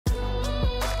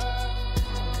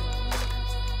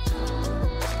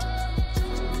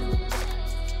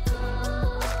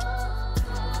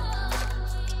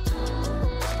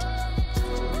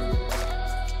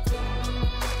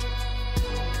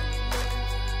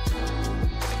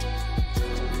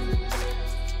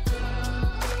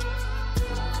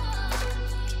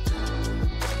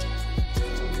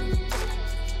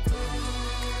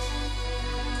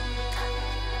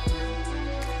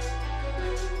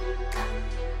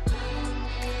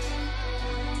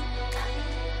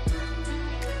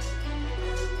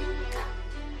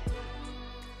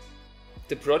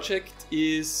The project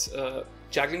is a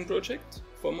juggling project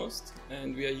foremost,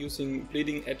 and we are using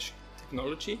bleeding edge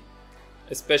technology,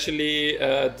 especially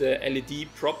the LED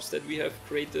props that we have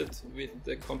created with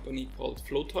the company called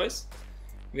Flow Toys.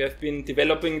 We have been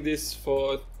developing this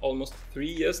for almost 3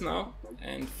 years now,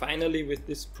 and finally with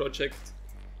this project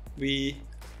we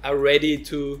are ready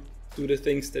to do the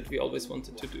things that we always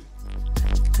wanted to do.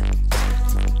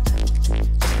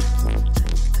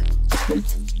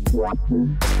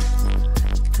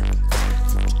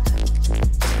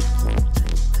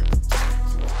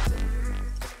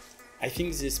 I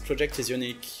think this project is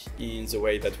unique in the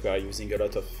way that we are using a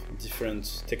lot of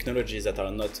different technologies that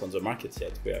are not on the market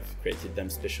yet. We have created them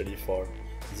specially for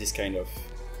this kind of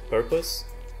purpose,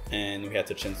 and we had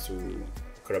a chance to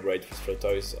collaborate with Flow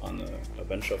Toys on a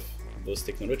bunch of those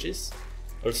technologies.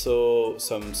 Also,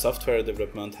 some software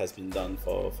development has been done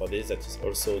for this that is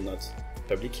also not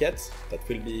public yet, that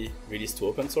will be released to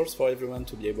open source for everyone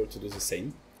to be able to do the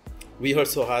same. We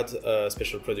also had a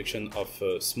special production of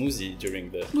a smoothie during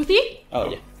the... Smoothie?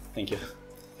 Oh yeah, thank you.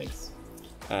 Thanks.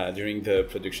 During the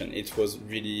production. It was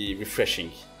really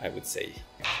refreshing, I would say.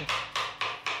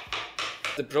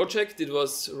 The project, it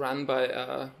was run by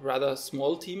a rather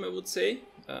small team, I would say.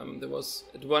 There was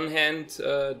at one hand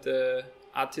the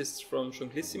artists from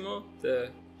Jonglissimo, the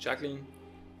juggling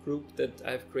group that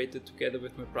I've created together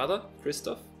with my brother,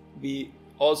 Christoph. We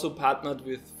also partnered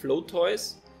with Flow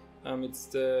Toys. It's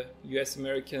the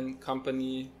US-American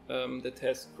company that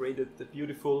has created the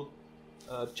beautiful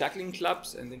juggling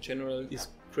clubs and in general is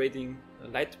creating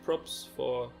light props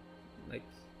for like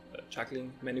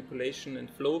juggling manipulation and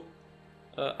flow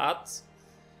arts.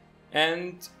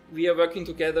 And we are working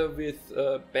together with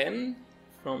Ben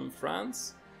from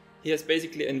France. He has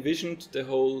basically envisioned the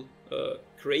whole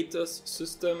creators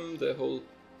system, the whole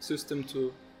system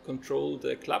to control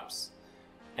the clubs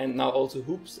and now also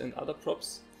hoops and other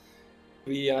props.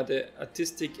 We are the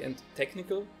artistic and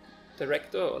technical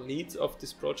director or lead of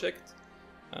this project.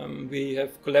 We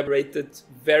have collaborated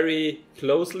very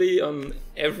closely on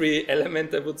every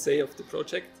element, I would say, of the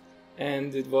project.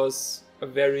 And it was a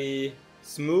very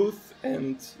smooth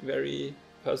and very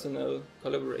personal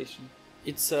collaboration.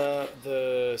 It's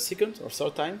the second or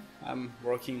third time I'm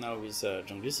working now with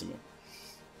Jonglissimo.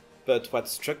 But what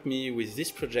struck me with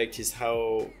this project is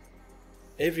how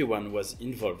everyone was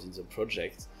involved in the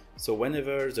project. So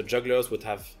whenever the jugglers would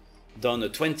have done a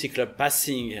 20 club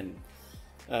passing and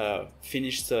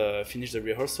finished the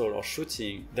rehearsal or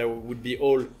shooting, they would be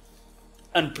all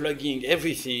unplugging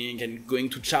everything and going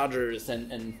to chargers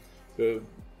and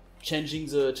changing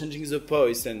the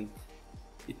poise, and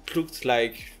it looked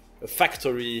like a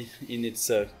factory in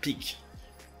its peak.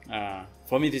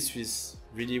 For me, this is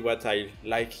really what I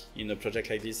like in a project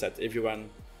like this, that everyone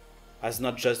has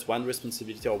not just one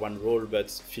responsibility or one role, but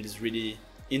feels really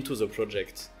into the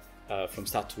project from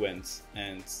start to end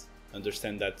and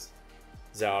understand that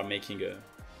they are making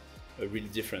a real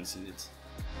difference in it.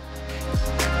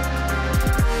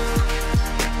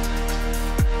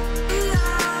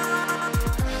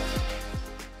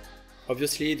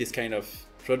 Obviously, this kind of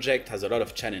project has a lot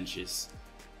of challenges.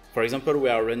 For example, we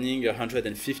are running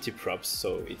 150 props,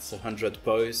 so it's 100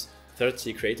 poise,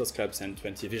 30 creators clubs and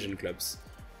 20 vision clubs.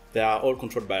 They are all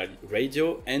controlled by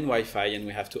radio and Wi-Fi, and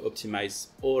we have to optimize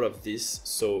all of this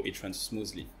so it runs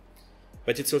smoothly.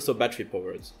 But it's also battery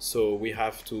powered, so we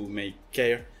have to make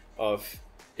care of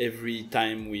every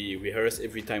time we rehearse,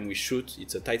 every time we shoot.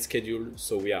 It's a tight schedule,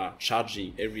 so we are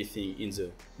charging everything in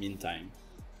the meantime.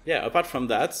 Yeah, apart from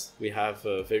that, we have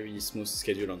a very smooth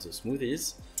schedule on the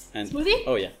smoothies. And Smoothie?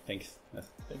 Oh yeah, thanks.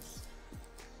 Thanks.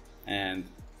 And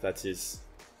that is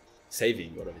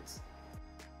saving all of it.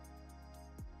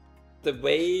 The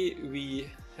way we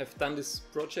have done this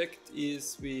project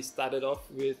is we started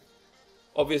off with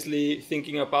obviously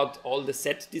thinking about all the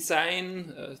set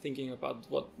design, thinking about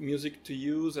what music to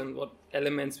use and what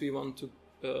elements we want to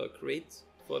create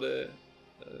for the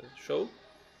show.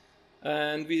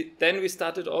 And then we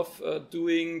started off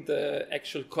doing the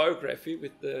actual choreography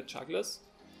with the jugglers.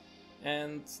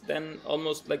 And then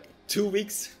almost like 2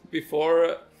 weeks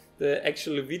before the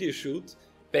actual video shoot,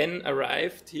 Ben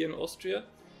arrived here in Austria.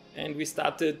 And we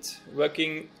started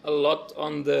working a lot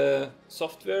on the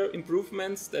software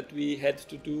improvements that we had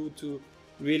to do to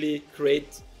really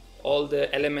create all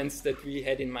the elements that we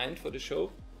had in mind for the show.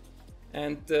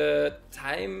 And the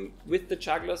time with the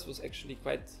jugglers was actually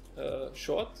quite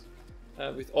short.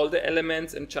 With all the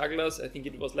elements and jugglers, I think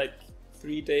it was like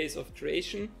 3 days of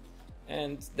creation.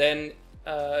 And then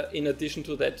in addition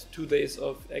to that, 2 days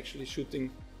of actually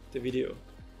shooting the video.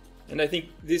 And I think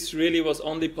this really was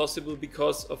only possible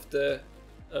because of the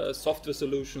software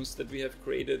solutions that we have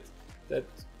created that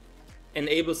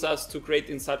enables us to create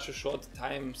in such a short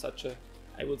time such a,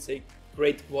 I would say,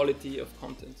 great quality of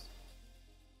content.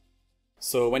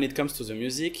 So when it comes to the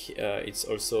music, it's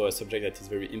also a subject that is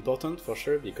very important for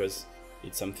sure, because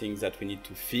it's something that we need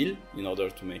to feel in order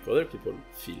to make other people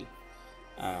feel.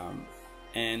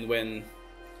 And when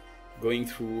going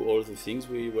through all the things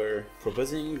we were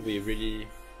proposing, we really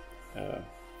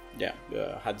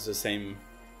had the same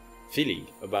feeling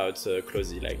about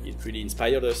Closey. Like, it really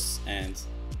inspired us, and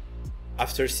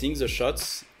after seeing the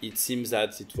shots, it seems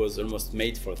that it was almost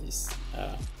made for this.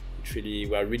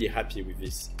 We are really happy with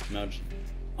this merging.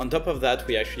 On top of that,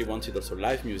 we actually wanted also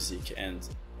live music and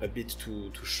a bit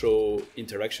to show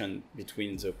interaction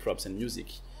between the props and music.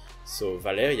 So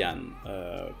Valerian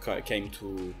came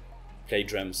to play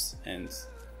drums, and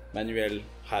Manuel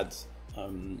had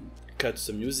cut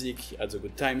the music at a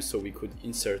good time, so we could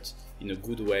insert in a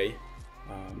good way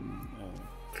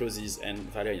Closey's and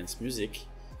Valerian's music,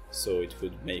 so it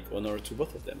would make honor to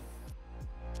both of them.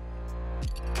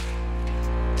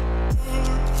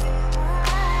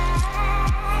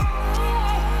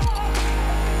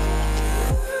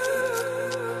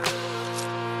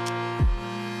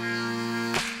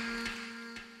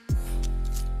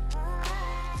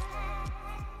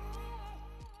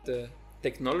 The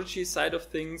technology side of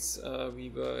things, we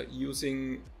were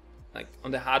using, like,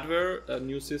 on the hardware, a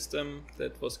new system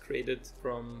that was created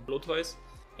from Toys,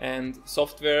 and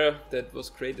software that was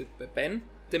created by Ben.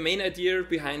 The main idea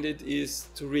behind it is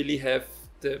to really have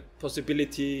the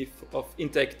possibility of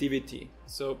interactivity.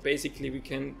 So basically we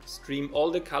can stream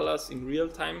all the colors in real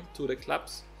time to the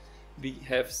clubs. We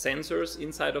have sensors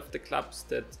inside of the clubs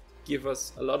that give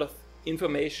us a lot of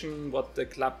information what the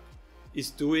club is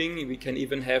doing. We can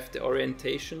even have the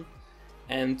orientation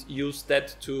and use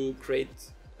that to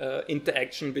create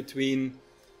interaction between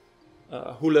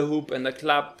hula hoop and a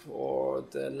club, or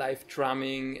the live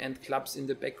drumming and clubs in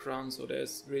the background. So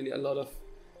there's really a lot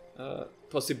of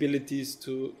possibilities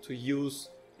to use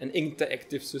an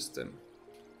interactive system.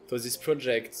 So this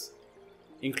project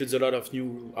includes a lot of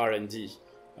new R&D.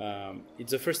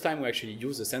 It's the first time we actually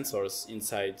use the sensors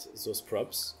inside those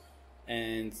props,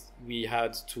 and we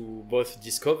had to both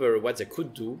discover what they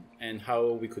could do and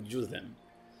how we could use them.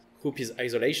 Hoop is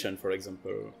isolation, for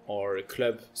example, or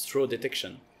club throw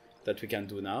detection that we can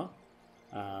do now.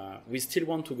 We still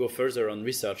want to go further on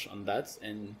research on that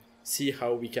and see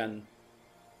how we can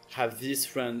have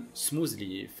this run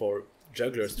smoothly for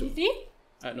jugglers too.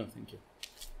 No, thank you.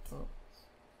 Oh.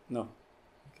 No.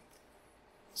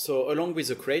 So along with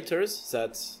the creators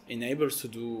that enables to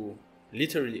do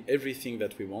literally everything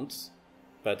that we want,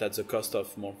 but at the cost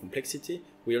of more complexity,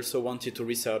 we also wanted to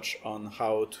research on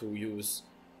how to use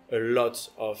a lot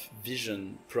of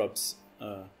vision props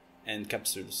and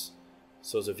capsules,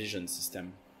 so the vision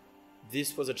system.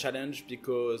 This was a challenge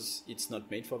because it's not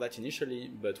made for that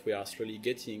initially, but we are slowly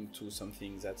getting to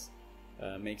something that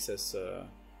makes us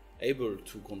able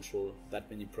to control that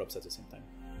many props at the same time.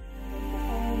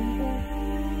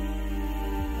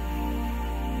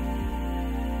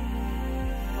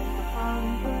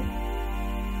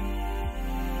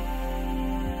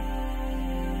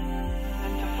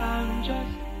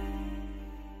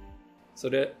 So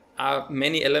there are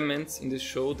many elements in this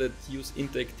show that use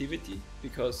interactivity,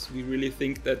 because we really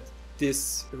think that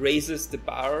this raises the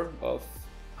bar of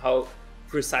how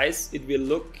precise it will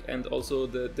look, and also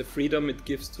the freedom it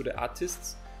gives to the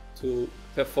artists to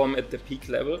perform at the peak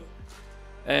level.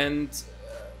 And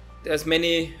there's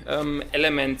many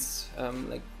elements,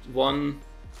 like one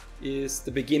is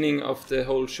the beginning of the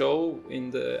whole show in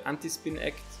the Antispin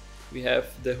act. We have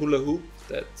the hula hoop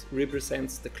that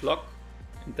represents the clock.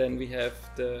 And then we have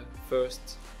the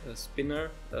first spinner,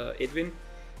 Edwin,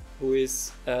 who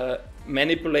is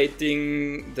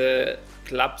manipulating the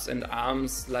clubs and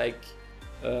arms like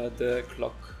the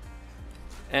clock.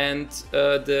 And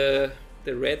the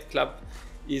red club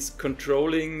is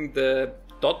controlling the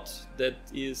dot that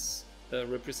is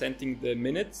representing the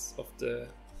minutes of the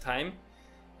time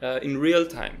in real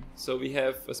time. So we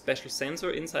have a special sensor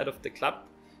inside of the club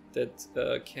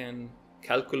that can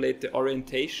calculate the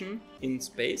orientation in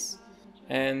space,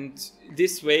 and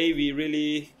this way we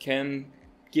really can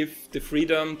give the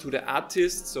freedom to the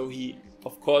artist. So he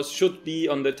of course should be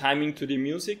on the timing to the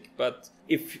music, but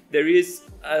if there is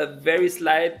a very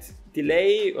slight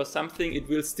delay or something, it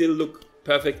will still look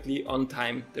perfectly on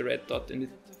time, the red dot, and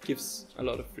it gives a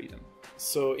lot of freedom.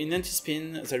 So in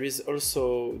Antispin there is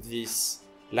also this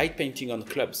light painting on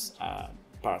clubs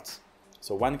part,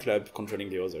 so one club controlling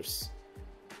the others.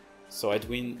 So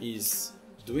Edwin is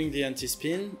doing the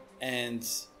anti-spin, and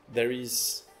there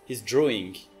is his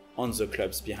drawing on the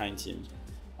clubs behind him.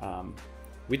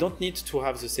 We don't need to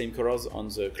have the same colors on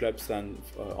the clubs than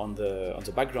on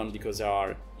the background, because there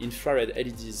are infrared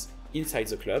LEDs inside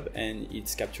the club, and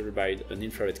it's captured by an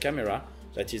infrared camera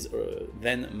that is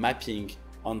then mapping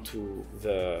onto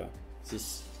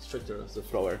this structure, the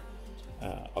flower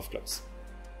of clubs.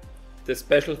 The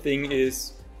special thing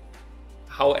is,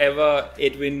 however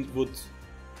Edwin would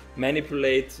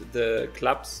manipulate the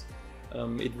clubs,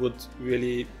 it would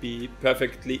really be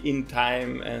perfectly in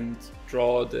time and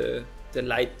draw the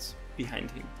light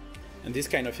behind him. And this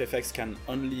kind of effects can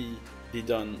only be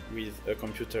done with a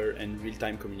computer and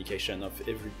real-time communication of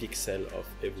every pixel of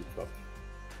every prop.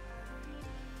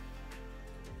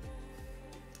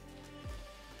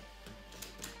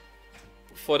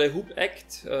 For the hoop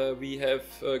act, we have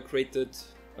created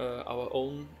our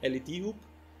own LED hoop.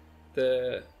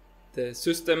 The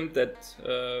system that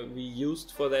we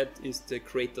used for that is the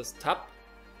Creator's Tab.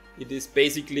 It is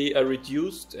basically a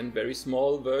reduced and very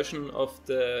small version of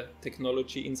the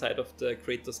technology inside of the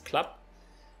Creator's Club.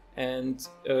 And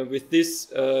with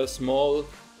this small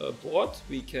board,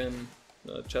 we can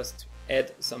just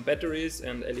add some batteries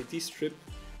and LED strip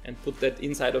and put that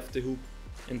inside of the hoop.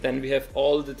 And then we have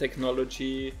all the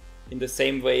technology in the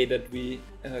same way that we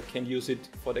can use it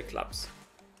for the clubs.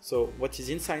 So what is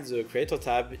inside the Creator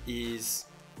tab is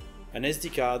an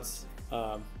SD card,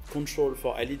 control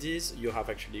for LEDs. You have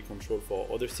actually control for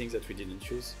other things that we didn't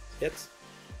use yet,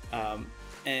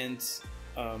 and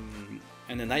an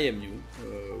IMU,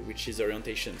 which is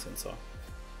orientation sensor.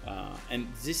 And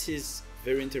this is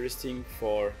very interesting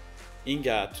for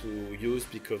Inga to use,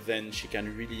 because then she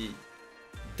can really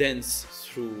dance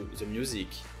through the music,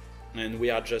 and we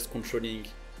are just controlling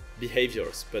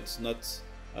behaviors, but not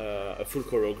a full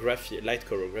choreography, light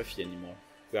choreography anymore.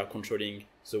 We are controlling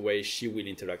the way she will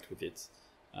interact with it.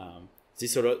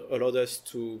 This allowed us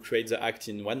to create the act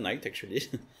in one night, actually.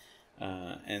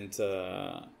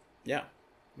 Yeah,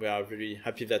 we are very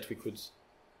happy that we could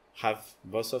have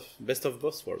best of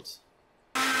both worlds.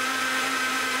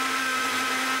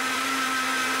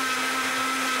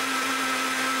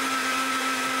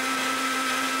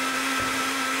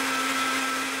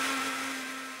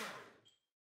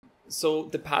 So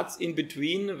the parts in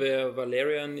between, where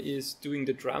Valerian is doing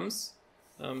the drums,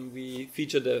 we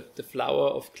feature the flower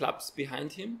of clubs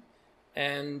behind him,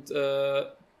 and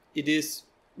it is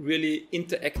really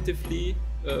interactively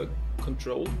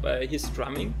controlled by his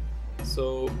drumming.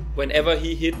 So whenever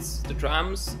he hits the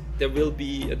drums, there will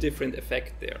be a different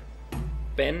effect there.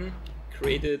 Ben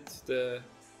created the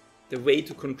way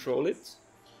to control it.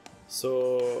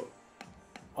 So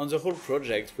on the whole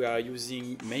project, we are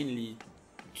using mainly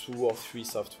 2 or 3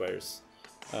 softwares,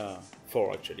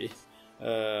 4 actually.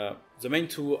 The main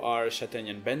 2 are Châtaigne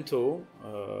and Bento,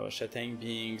 Châtaigne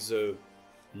being the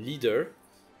leader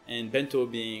and Bento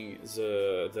being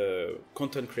the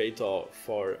content creator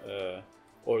for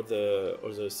all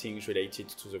the things related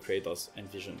to the creators and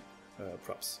vision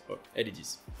props or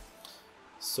LEDs.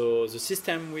 So the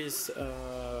system with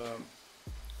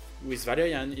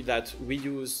Valerian is that we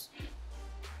use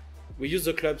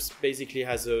the clubs basically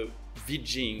as a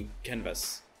VJing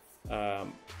canvas.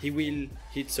 He will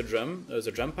hit the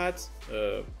drum pad,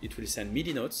 it will send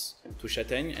MIDI notes to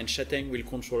Châtaigne, and Châtaigne will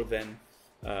control then,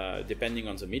 depending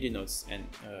on the MIDI notes and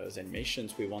the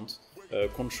animations we want,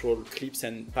 control clips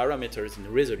and parameters in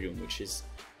Resolume, which is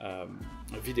a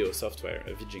video software,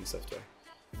 a VJing software.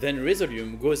 Then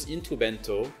Resolume goes into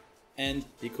Bento, and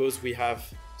because we have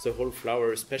the whole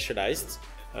flower specialized,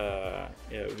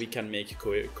 we can make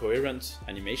coherent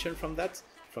animation from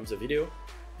the video,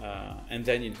 and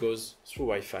then it goes through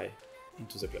Wi-Fi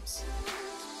into the clubs.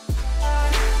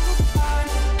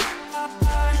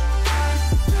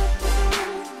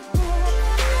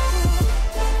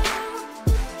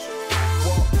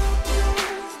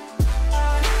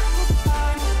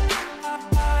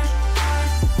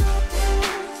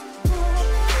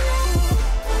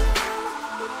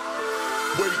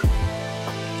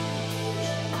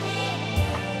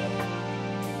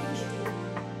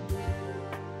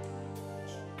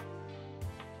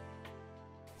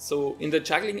 So in the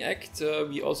juggling act,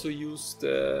 we also use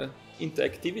the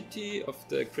interactivity of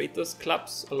the creators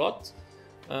clubs a lot,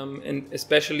 and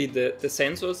especially the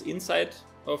sensors inside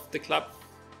of the club.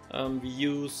 We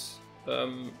use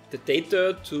the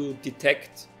data to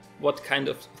detect what kind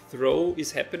of throw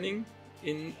is happening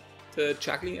in the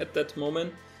juggling at that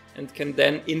moment, and can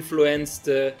then influence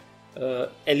the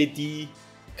LED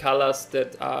colors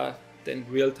that are then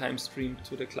real-time streamed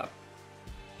to the club.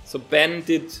 So Ben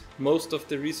did most of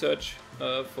the research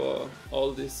for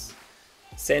all this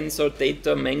sensor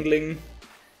data mangling.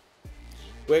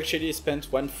 We actually spent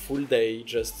one full day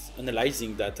just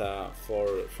analyzing data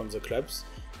from the clubs,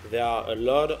 there are a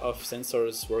lot of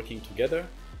sensors working together.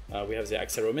 We have the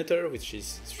accelerometer, which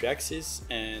is 3 axes,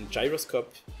 and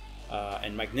gyroscope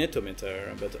and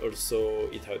magnetometer, but also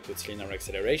it outputs linear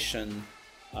acceleration,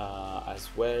 as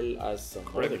well as some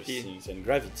other things, and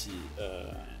gravity.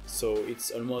 So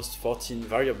it's almost 14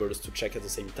 variables to check at the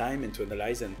same time and to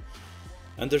analyze and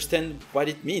understand what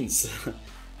it means.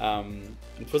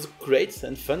 It was great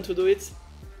and fun to do it.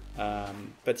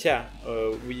 But yeah,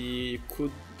 we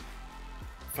could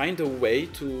find a way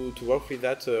to work with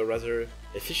that rather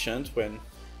efficient when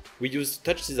we used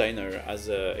Touch Designer as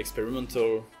an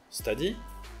experimental study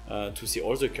to see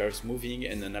all the curves moving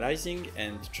and analyzing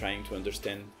and trying to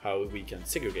understand how we can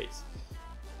segregate.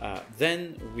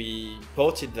 Then we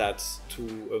ported that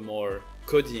to a more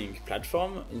coding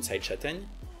platform inside Châtaigne.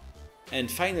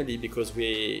 And finally, because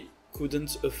we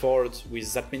couldn't afford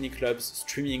with that many clubs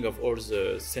streaming of all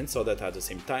the sensor data at the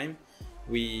same time,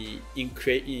 we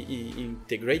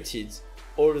integrated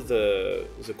all the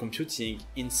computing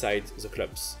inside the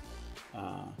clubs.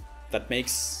 That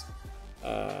makes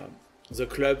the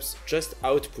clubs just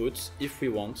output, if we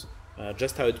want,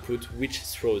 just output which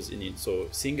throws in it. So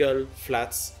single,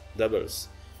 flats, doubles.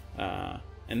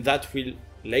 And that will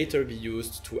later be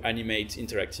used to animate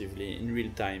interactively in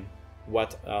real time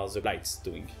what are the lights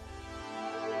doing.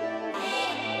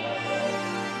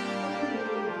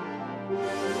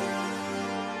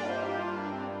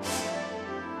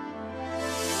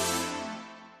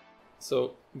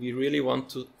 So we really want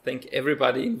to thank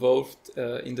everybody involved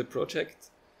in the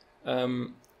project.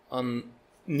 On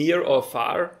near or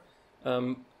far,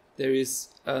 there is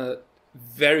a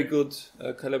very good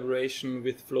collaboration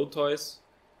with Flow Toys,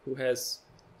 who has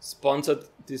sponsored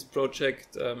this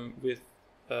project with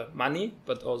money,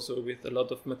 but also with a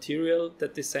lot of material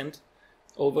that they sent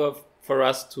over for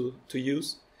us to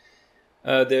use.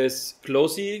 There's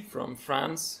Closy from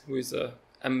France, who is an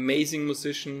amazing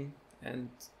musician, and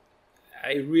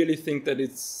I really think that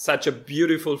it's such a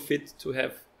beautiful fit to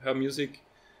have her music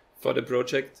for the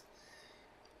project.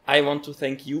 I want to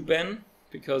thank you, Ben,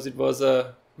 because it was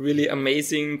a really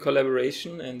amazing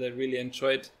collaboration and I really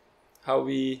enjoyed how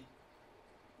we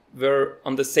were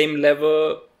on the same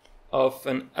level of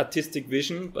an artistic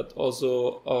vision, but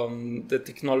also on the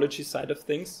technology side of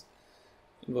things.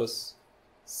 It was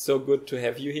so good to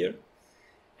have you here.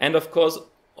 And of course,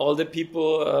 all the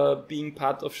people being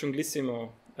part of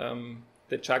Jonglissimo.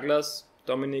 The jugglers,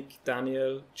 Dominic,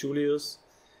 Daniel, Julius,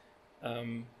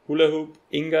 Hula Hoop,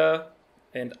 Inga,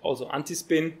 and also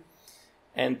Antispin,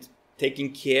 and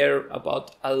taking care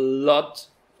about a lot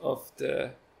of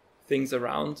the things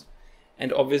around.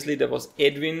 And obviously there was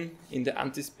Edwin in the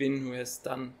Antispin, who has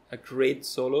done a great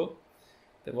solo.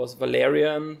 There was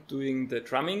Valerian doing the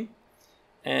drumming,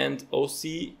 and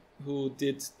OC, who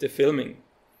did the filming.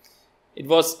 It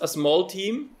was a small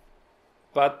team,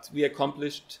 but we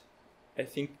accomplished, I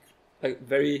think, a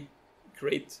very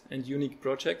great and unique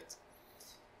project.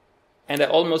 And I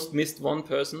almost missed one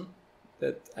person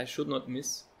that I should not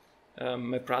miss.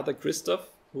 My brother Christoph,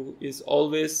 who is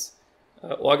always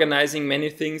organizing many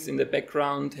things in the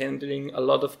background, handling a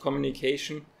lot of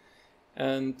communication.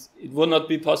 And it would not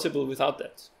be possible without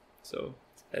that. So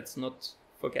let's not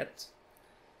forget.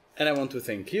 And I want to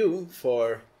thank you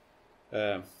for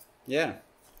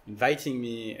inviting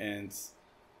me and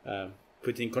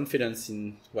putting confidence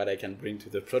in what I can bring to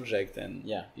the project. And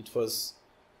yeah, it was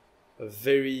a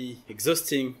very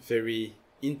exhausting, very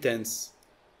intense,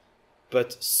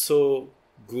 but so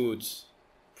good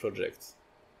project.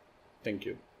 Thank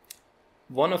you.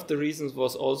 One of the reasons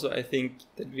was also, I think,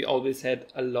 that we always had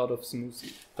a lot of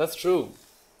smoothies. That's true.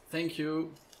 Thank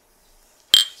you.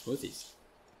 Smoothies.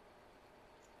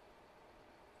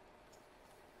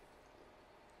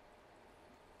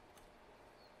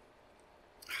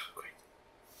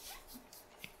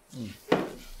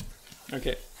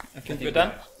 Okay, I think we're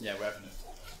done. Yeah, we're having it.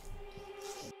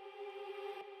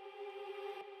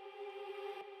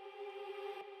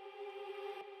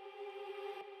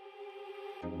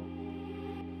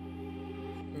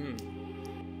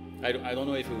 I don't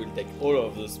know if we will take all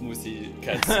of the smoothie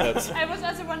cuts, but... I was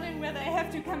also wondering whether I have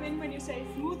to come in when you say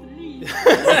smoothly.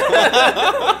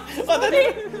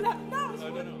 Smoothie? No,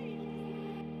 smoothly.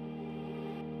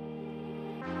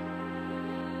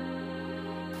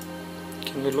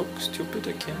 Can we look stupid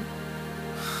again?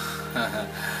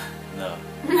 No.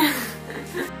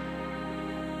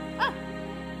 Ah,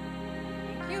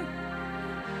 thank you.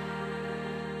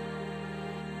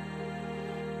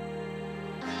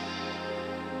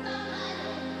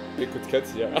 We could cut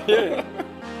here.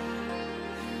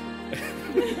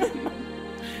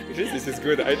 This is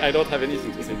good. I don't have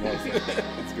anything to say more. So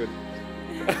it's good.